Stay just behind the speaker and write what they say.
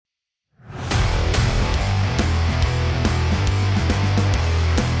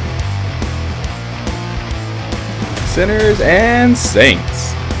sinners and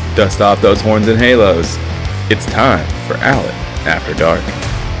saints. Dust off those horns and halos. It's time for Alan After Dark.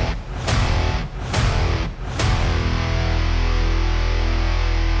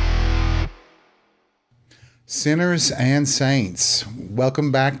 Sinners and saints,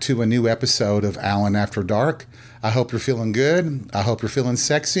 welcome back to a new episode of Alan After Dark. I hope you're feeling good. I hope you're feeling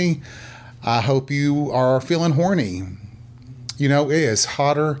sexy. I hope you are feeling horny. You know, it is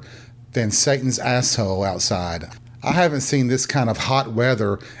hotter than Satan's asshole outside. I haven't seen this kind of hot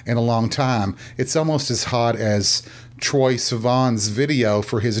weather in a long time. It's almost as hot as Troye Sivan's video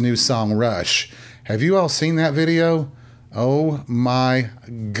for his new song Rush. Have you all seen that video? Oh my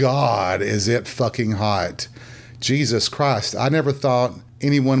God, is it fucking hot. Jesus Christ, I never thought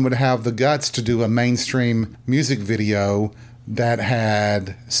anyone would have the guts to do a mainstream music video that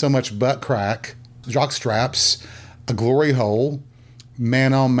had so much butt crack, jock straps, a glory hole,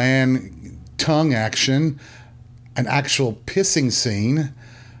 man-on-man tongue action, an actual pissing scene.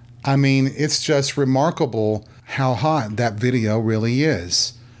 I mean, it's just remarkable how hot that video really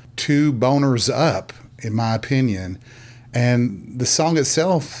is. Two boners up, in my opinion. And the song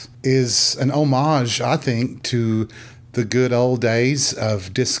itself is an homage, I think, to the good old days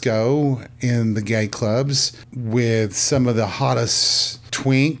of disco in the gay clubs with some of the hottest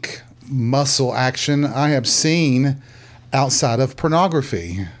twink muscle action I have seen outside of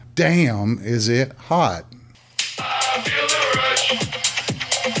pornography. Damn, is it hot. I feel the rush.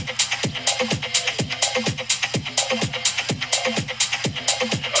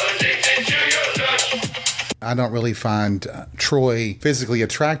 Addicted to your touch. I don't really find Troye physically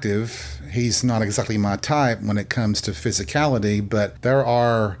attractive. He's not exactly my type when it comes to physicality, but there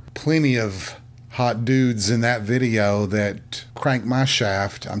are plenty of hot dudes in that video that crank my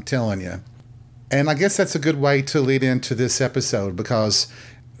shaft, I'm telling you. And I guess that's a good way to lead into this episode, because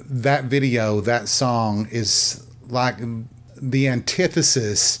that video, that song is like the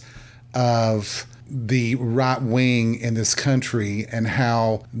antithesis of the right wing in this country and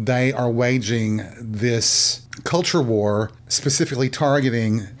how they are waging this culture war, specifically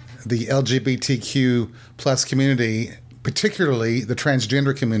targeting the LGBTQ plus community, particularly the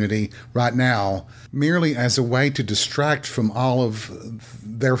transgender community right now, merely as a way to distract from all of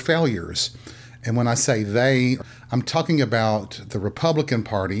their failures. And when I say they, I'm talking about the Republican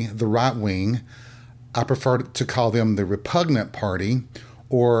Party, the right wing. I prefer to call them the repugnant party,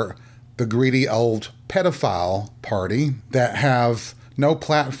 or the greedy old pedophile party that have no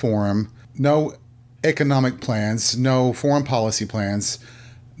platform, no economic plans, no foreign policy plans,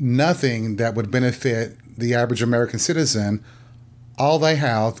 nothing that would benefit the average American citizen. All they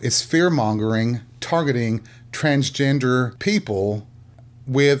have is fear-mongering, targeting transgender people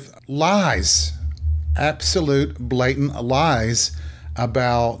with lies, absolute blatant lies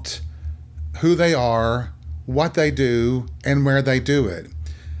about who they are, what they do, and where they do it.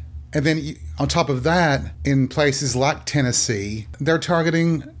 And then on top of that, in places like Tennessee, they're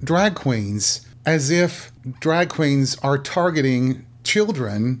targeting drag queens as if drag queens are targeting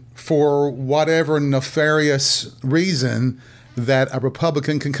children for whatever nefarious reason that a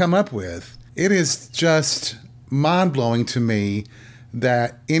Republican can come up with. It is just mind-blowing to me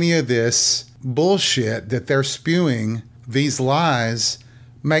that any of this bullshit that they're spewing, these lies,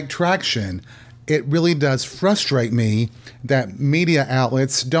 make traction. It really does frustrate me that media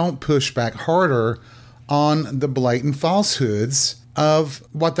outlets don't push back harder on the blatant falsehoods of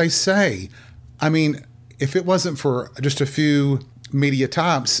what they say. I mean, if it wasn't for just a few media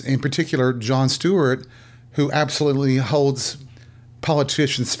types, in particular Jon Stewart, who absolutely holds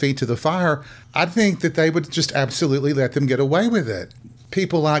politicians' feet to the fire, I think that they would just absolutely let them get away with it.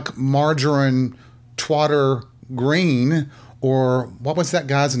 People like Margarine Twatter Green, or what was that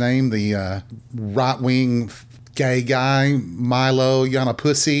guy's name? The right-wing gay guy, Milo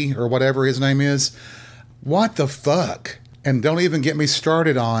Yiannopoulos, or whatever his name is. What the fuck? And don't even get me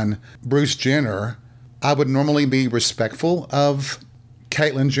started on Bruce Jenner. I would normally be respectful of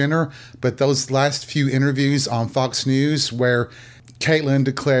Caitlyn Jenner, but those last few interviews on Fox News where Caitlyn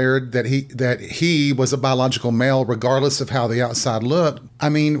declared that he was a biological male regardless of how the outside looked. I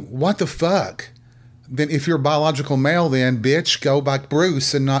mean, what the fuck? Then if you're a biological male, then bitch, go by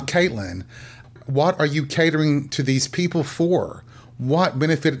Bruce and not Caitlyn. What are you catering to these people for? What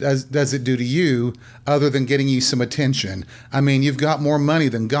benefit does it do to you other than getting you some attention? I mean, you've got more money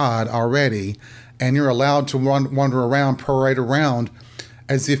than God already, and you're allowed to wander around, parade around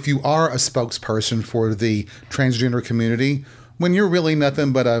as if you are a spokesperson for the transgender community, when you're really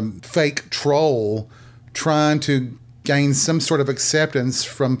nothing but a fake troll trying to gain some sort of acceptance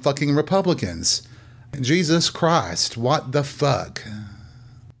from fucking Republicans. Jesus Christ, what the fuck?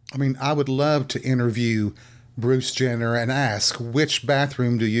 I mean, I would love to interview Bruce Jenner and ask, which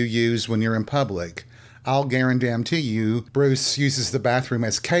bathroom do you use when you're in public? I'll guarantee you, Bruce uses the bathroom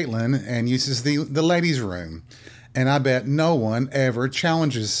as Caitlyn and uses the ladies' room. And I bet no one ever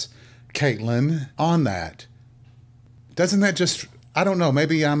challenges Caitlyn on that. Doesn't that just, I don't know,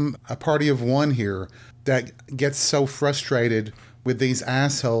 maybe I'm a party of one here that gets so frustrated with these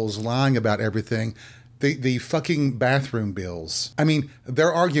assholes lying about everything. The fucking bathroom bills. I mean,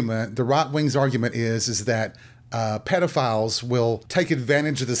 their argument, the right wing's argument is that pedophiles will take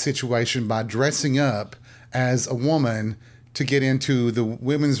advantage of the situation by dressing up as a woman to get into the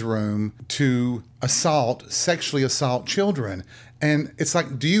women's room to sexually assault children. And it's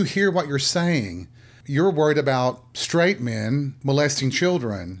like, do you hear what you're saying? You're worried about straight men molesting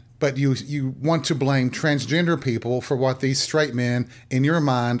children, but you want to blame transgender people for what these straight men in your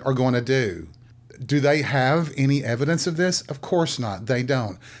mind are going to do. Do they have any evidence of this? Of course not. They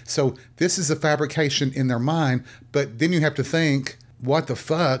don't. So this is a fabrication in their mind, but then you have to think, what the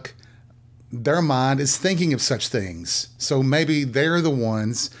fuck? Their mind is thinking of such things. So maybe they're the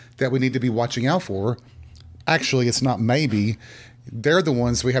ones that we need to be watching out for. Actually, it's not maybe. They're the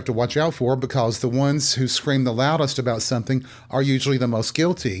ones we have to watch out for, because the ones who scream the loudest about something are usually the most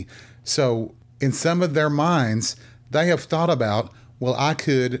guilty. So in some of their minds, they have thought about, well, I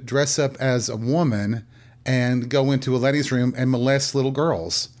could dress up as a woman and go into a ladies' room and molest little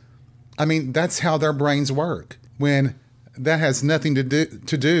girls. I mean, that's how their brains work, when that has nothing to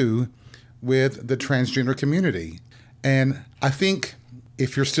do with the transgender community. And I think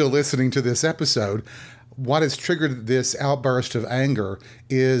if you're still listening to this episode, what has triggered this outburst of anger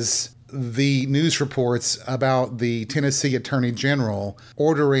is the news reports about the Tennessee Attorney General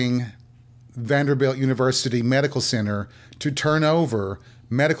ordering Vanderbilt University Medical Center to turn over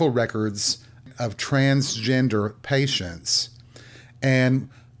medical records of transgender patients. And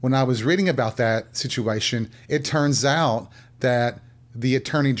when I was reading about that situation, it turns out that the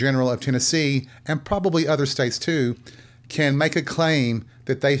Attorney General of Tennessee, and probably other states too, can make a claim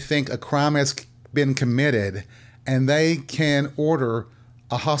that they think a crime has been committed, and they can order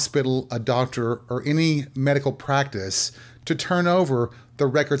a hospital, a doctor, or any medical practice to turn over the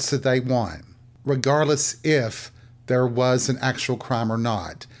records that they want, regardless if there was an actual crime or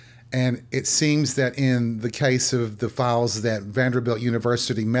not. And it seems that in the case of the files that Vanderbilt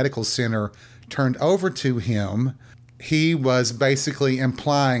University Medical Center turned over to him, he was basically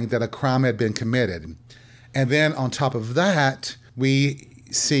implying that a crime had been committed. And then on top of that, we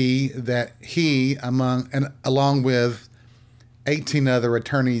see that he, along with 18 other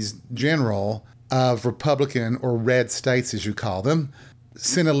attorneys general of Republican or red states, as you call them,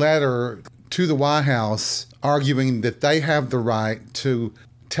 sent a letter to the White House arguing that they have the right to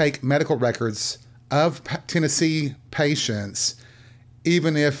take medical records of Tennessee patients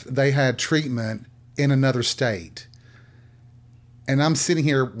even if they had treatment in another state. And I'm sitting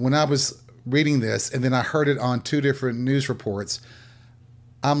here, when I was reading this, and then I heard it on two different news reports,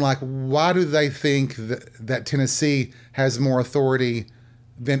 I'm like, why do they think that Tennessee has more authority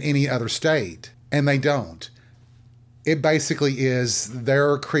than any other state? And they don't. It basically is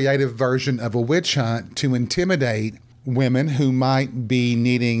their creative version of a witch hunt to intimidate women who might be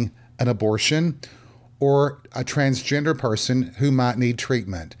needing an abortion or a transgender person who might need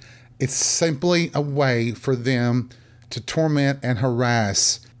treatment. It's simply a way for them to torment and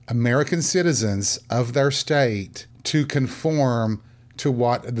harass American citizens of their state to conform to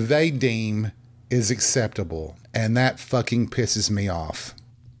what they deem is acceptable. And that fucking pisses me off.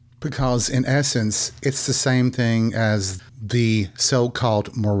 Because in essence, it's the same thing as the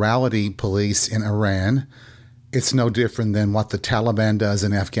so-called morality police in Iran. It's no different than what the Taliban does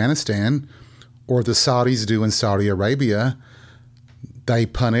in Afghanistan or the Saudis do in Saudi Arabia. They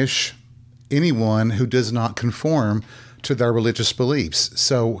punish anyone who does not conform to their religious beliefs.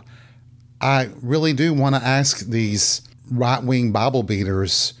 So I really do want to ask these right-wing Bible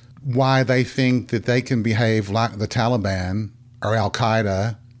beaters why they think that they can behave like the Taliban or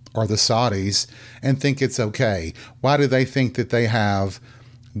Al-Qaeda or the Saudis and think it's okay. Why do they think that they have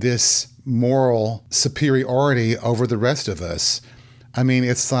this moral superiority over the rest of us? I mean,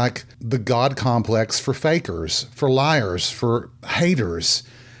 it's like the God complex for fakers, for liars, for haters,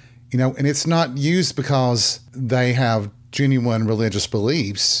 and it's not used because they have genuine religious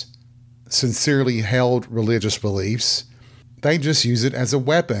beliefs, sincerely held religious beliefs. They just use it as a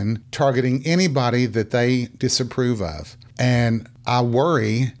weapon targeting anybody that they disapprove of. And I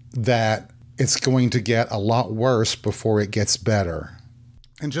worry that it's going to get a lot worse before it gets better.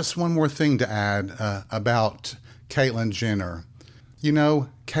 And just one more thing to add about Caitlyn Jenner.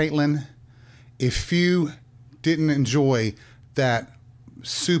 Caitlyn, if you didn't enjoy that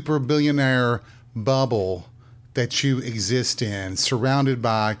super billionaire bubble that you exist in, surrounded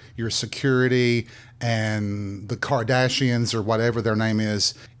by your security and the Kardashians or whatever their name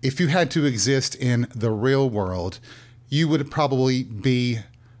is, if you had to exist in the real world, you would probably be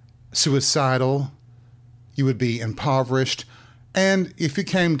suicidal, you would be impoverished, and if you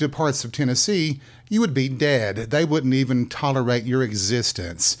came to parts of Tennessee, you would be dead. They wouldn't even tolerate your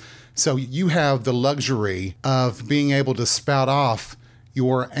existence. So you have the luxury of being able to spout off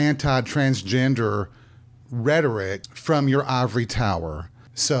your anti-transgender rhetoric from your ivory tower.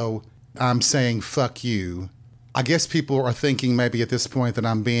 So I'm saying fuck you. I guess people are thinking maybe at this point that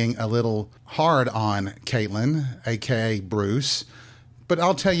I'm being a little hard on Caitlyn, aka Bruce, but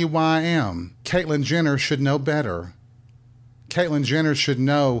I'll tell you why I am. Caitlyn Jenner should know better. Caitlyn Jenner should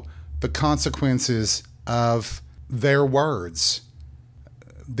know the consequences of their words.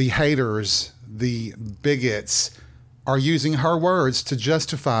 The haters, the bigots, are using her words to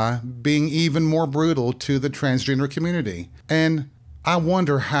justify being even more brutal to the transgender community. And I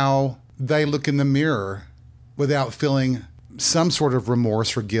wonder how they look in the mirror without feeling some sort of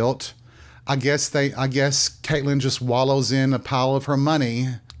remorse or guilt. I guess Caitlyn just wallows in a pile of her money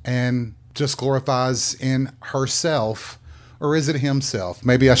and just glorifies in herself. Or is it himself?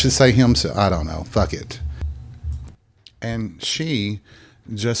 Maybe I should say himself. I don't know. Fuck it. And she,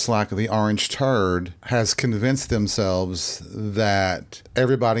 just like the orange turd, has convinced themselves that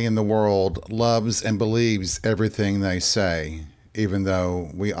everybody in the world loves and believes everything they say, even though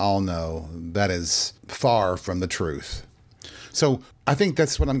we all know that is far from the truth. So I think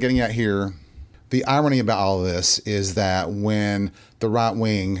that's what I'm getting at here. The irony about all of this is that when the right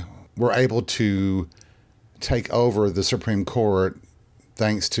wing were able to take over the Supreme Court,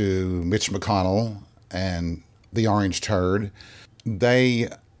 thanks to Mitch McConnell and the orange turd, they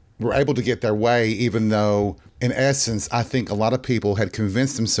were able to get their way, even though, in essence, I think a lot of people had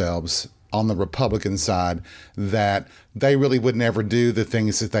convinced themselves on the Republican side that they really would never do the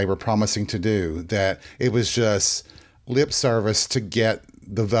things that they were promising to do, that it was just lip service to get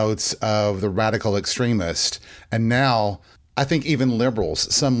the votes of the radical extremist. And now I think even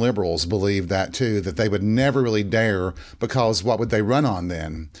liberals, some liberals believe that too, that they would never really dare, because what would they run on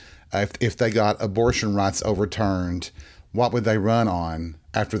then? If they got abortion rights overturned, what would they run on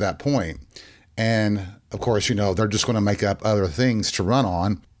after that point? And of course, they're just going to make up other things to run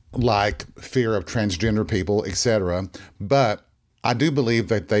on, like fear of transgender people, etc. But I do believe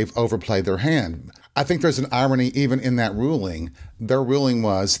that they've overplayed their hand. I think there's an irony even in that ruling. Their ruling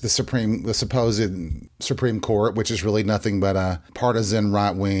was the supposed Supreme Court, which is really nothing but a partisan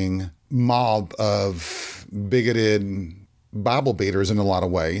right-wing mob of bigoted Bible beaters in a lot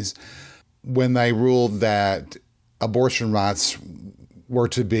of ways. When they ruled that abortion rights were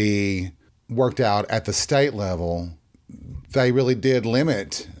to be worked out at the state level, they really did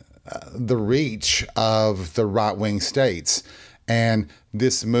limit the reach of the right-wing states. And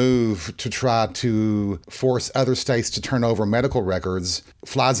this move to try to force other states to turn over medical records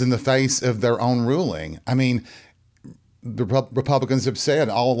flies in the face of their own ruling. I mean, the Republicans have said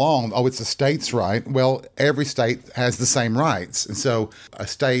all along, it's a state's right. Well, every state has the same rights. And so a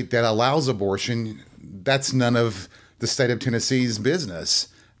state that allows abortion, that's none of the state of Tennessee's business.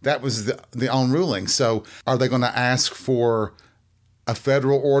 That was the own ruling. So are they going to ask for a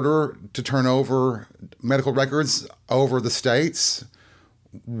federal order to turn over medical records over the states?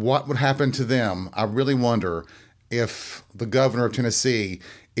 What would happen to them? I really wonder if the governor of Tennessee,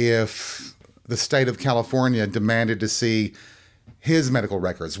 if the state of California demanded to see his medical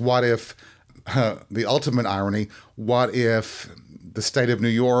records. What if, the ultimate irony, what if the state of New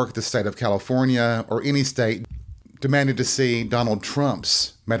York, the state of California, or any state demanded to see Donald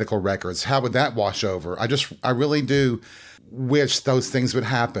Trump's medical records? How would that wash over? I really do wish those things would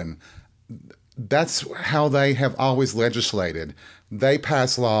happen. That's how they have always legislated. They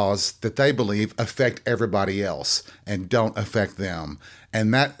pass laws that they believe affect everybody else and don't affect them.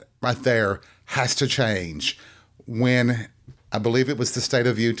 And that right there has to change. When I believe it was the state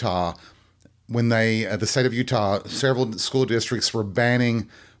of Utah, when the state of Utah, several school districts were banning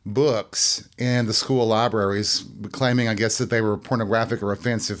books in the school libraries, claiming, I guess, that they were pornographic or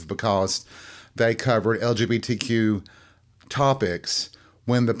offensive because they covered LGBTQ topics.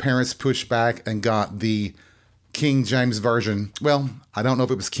 When the parents pushed back and got the King James Version, well, I don't know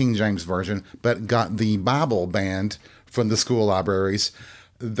if it was King James Version, but got the Bible banned from the school libraries,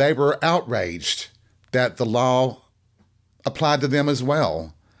 they were outraged that the law applied to them as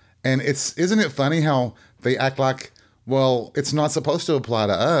well. And isn't it funny how they act like, well, it's not supposed to apply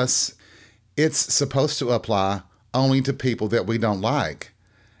to us. It's supposed to apply only to people that we don't like.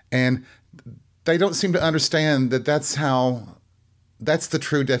 And they don't seem to understand that that's the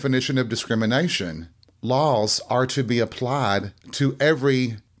true definition of discrimination. laws are to be applied to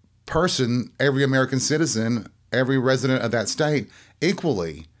every person, every American citizen, every resident of that state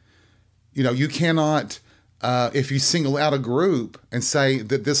equally. You cannot, if you single out a group and say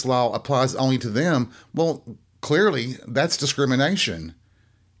that this law applies only to them, well, clearly that's discrimination.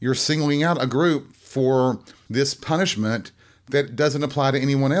 You're singling out a group for this punishment that doesn't apply to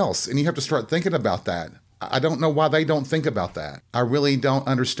anyone else. And you have to start thinking about that. I don't know why they don't think about that. I really don't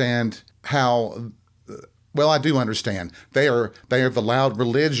understand how. Well, I do understand. They have allowed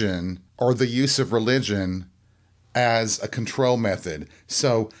religion or the use of religion as a control method.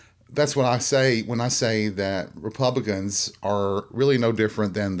 So that's what I say when I say that Republicans are really no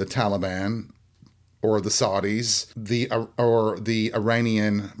different than the Taliban or the Saudis, or the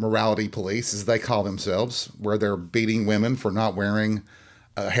Iranian morality police, as they call themselves, where they're beating women for not wearing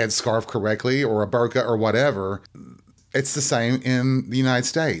a headscarf correctly or a burqa or whatever. It's the same in the United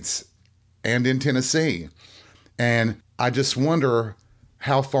States and in Tennessee. And I just wonder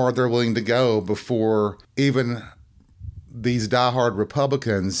how far they're willing to go before even these diehard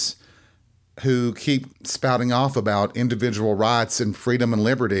Republicans who keep spouting off about individual rights and freedom and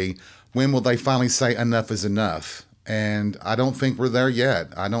liberty, when will they finally say enough is enough? And I don't think we're there yet.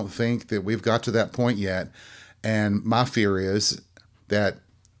 I don't think that we've got to that point yet. And my fear is that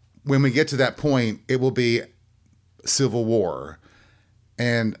when we get to that point, it will be civil war.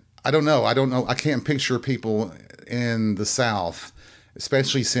 And I don't know. I can't picture people in the South,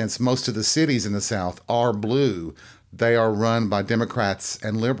 especially since most of the cities in the South are blue. They are run by Democrats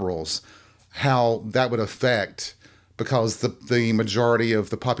and liberals. How that would affect, because the majority of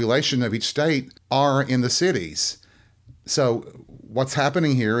the population of each state are in the cities. So what's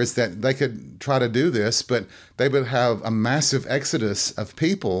happening here is that they could try to do this, but they would have a massive exodus of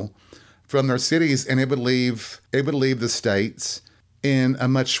people from their cities, and it would leave the states in a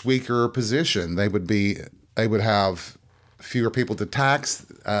much weaker position. They would have fewer people to tax.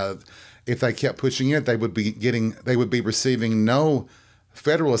 If they kept pushing it, they would be receiving no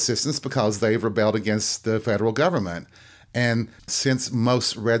federal assistance because they've rebelled against the federal government. And since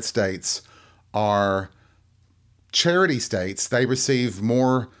most red states are charity states, they receive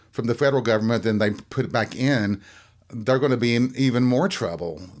more from the federal government than they put back in. They're going to be in even more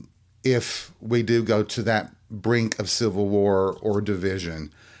trouble if we do go to that brink of civil war or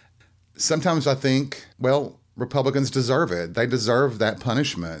division. Sometimes I think, well, Republicans deserve it. They deserve that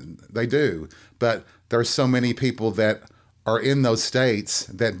punishment. They do. But there's so many people that are in those states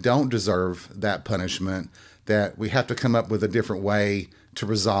that don't deserve that punishment that we have to come up with a different way to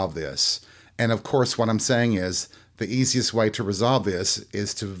resolve this. And of course, what I'm saying is the easiest way to resolve this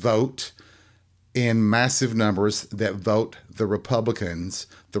is to vote in massive numbers that vote the Republicans,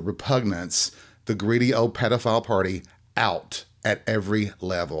 the repugnants, the greedy old pedophile party out at every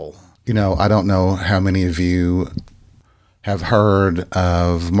level. I don't know how many of you have heard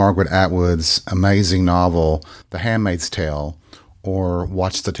of Margaret Atwood's amazing novel, The Handmaid's Tale, or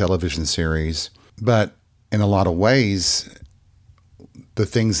watched the television series. But in a lot of ways, the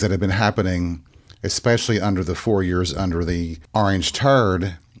things that have been happening, especially under the 4 years under the orange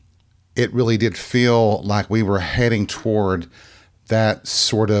turd, it really did feel like we were heading toward that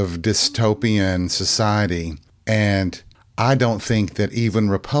sort of dystopian society. And I don't think that even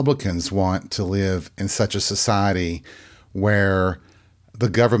Republicans want to live in such a society where the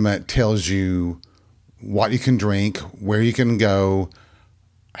government tells you what you can drink, where you can go,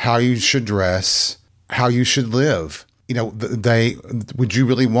 how you should dress, how you should live. Would you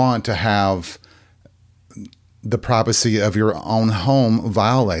really want to have the privacy of your own home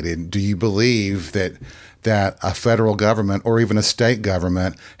violated? Do you believe that a federal government or even a state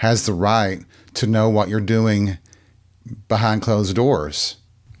government has the right to know what you're doing behind closed doors?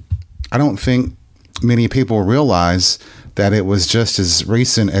 I don't think many people realize that it was just as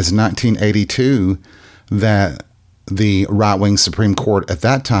recent as 1982 that the right-wing Supreme Court at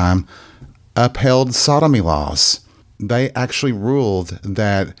that time upheld sodomy laws. They actually ruled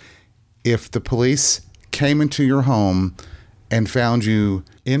that if the police came into your home and found you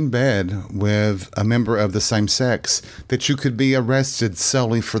in bed with a member of the same sex, that you could be arrested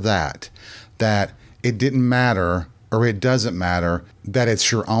solely for that. That it didn't matter, or it doesn't matter, that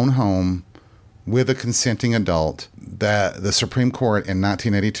it's your own home with a consenting adult. That the Supreme Court in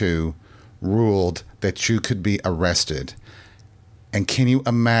 1982 ruled that you could be arrested. And can you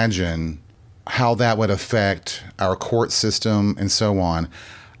imagine how that would affect our court system and so on?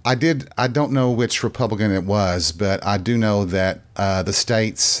 I don't know which Republican it was, but I do know that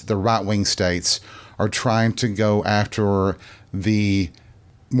the right-wing states, are trying to go after the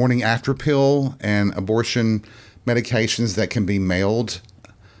morning after pill and abortion medications that can be mailed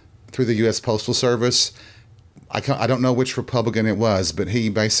through the U.S. Postal Service. I don't know which Republican it was, but he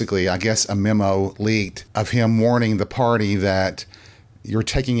basically, I guess, a memo leaked of him warning the party that you're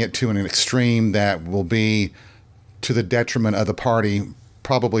taking it to an extreme that will be to the detriment of the party,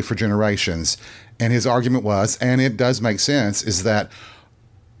 probably for generations. And his argument was, and it does make sense, is that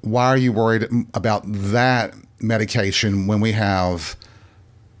why are you worried about that medication when we have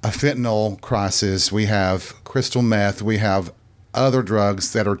a fentanyl crisis, we have crystal meth, we have other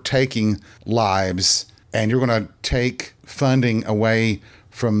drugs that are taking lives, and you're going to take funding away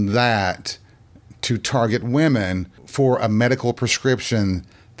from that to target women for a medical prescription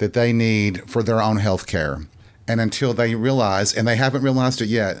that they need for their own health care. And until they realize, and they haven't realized it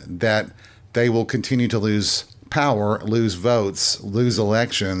yet, that they will continue to lose power, lose votes, lose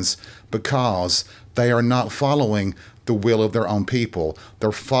elections because they are not following the will of their own people.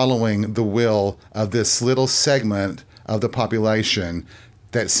 They're following the will of this little segment of the population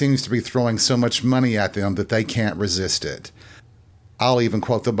that seems to be throwing so much money at them that they can't resist it. I'll even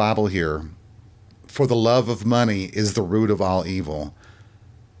quote the Bible here. For the love of money is the root of all evil.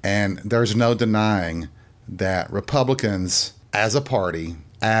 And there's no denying that Republicans, as a party,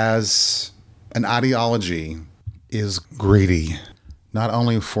 as an ideology, is greedy, not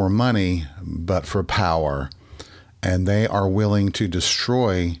only for money, but for power. And they are willing to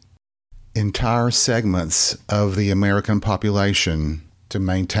destroy entire segments of the American population to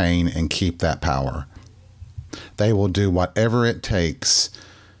maintain and keep that power. They will do whatever it takes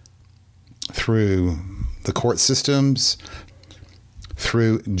through the court systems,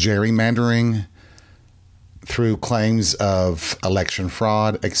 through gerrymandering, through claims of election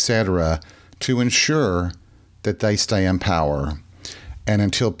fraud, etc., to ensure that they stay in power. And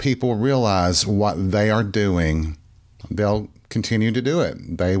until people realize what they are doing, they'll continue to do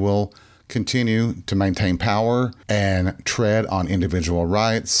it. They will continue to maintain power and tread on individual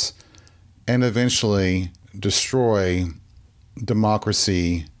rights and eventually destroy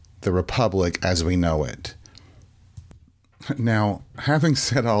democracy, the republic as we know it. Now, having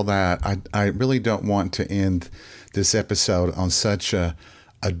said all that, I really don't want to end this episode on such a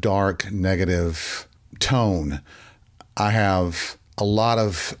dark, negative tone. I have a lot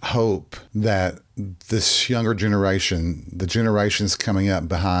of hope that this younger generation, the generations coming up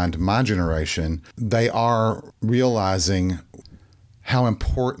behind my generation, they are realizing how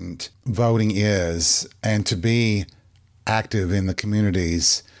important voting is and to be active in the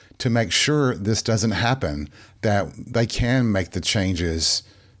communities to make sure this doesn't happen, that they can make the changes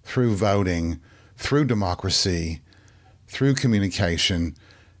through voting, through democracy, through communication,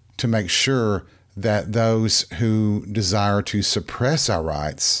 to make sure that those who desire to suppress our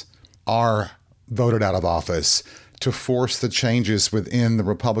rights are voted out of office, to force the changes within the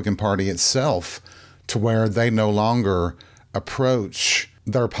Republican Party itself to where they no longer approach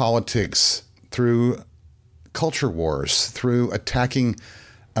their politics through culture wars, through attacking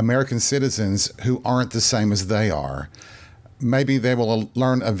American citizens who aren't the same as they are. Maybe they will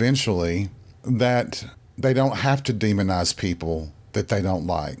learn eventually that they don't have to demonize people that they don't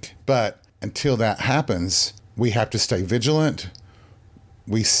like. But until that happens, we have to stay vigilant,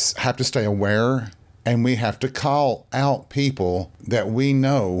 we have to stay aware, and we have to call out people that we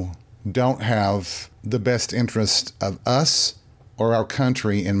know don't have the best interest of us or our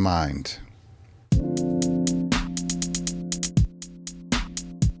country in mind.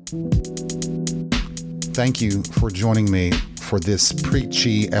 Thank you for joining me for this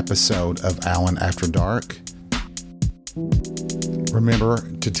preachy episode of Alan After Dark. Remember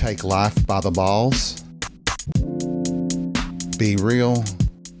to take life by the balls, be real,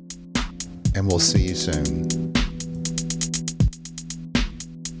 and we'll see you soon.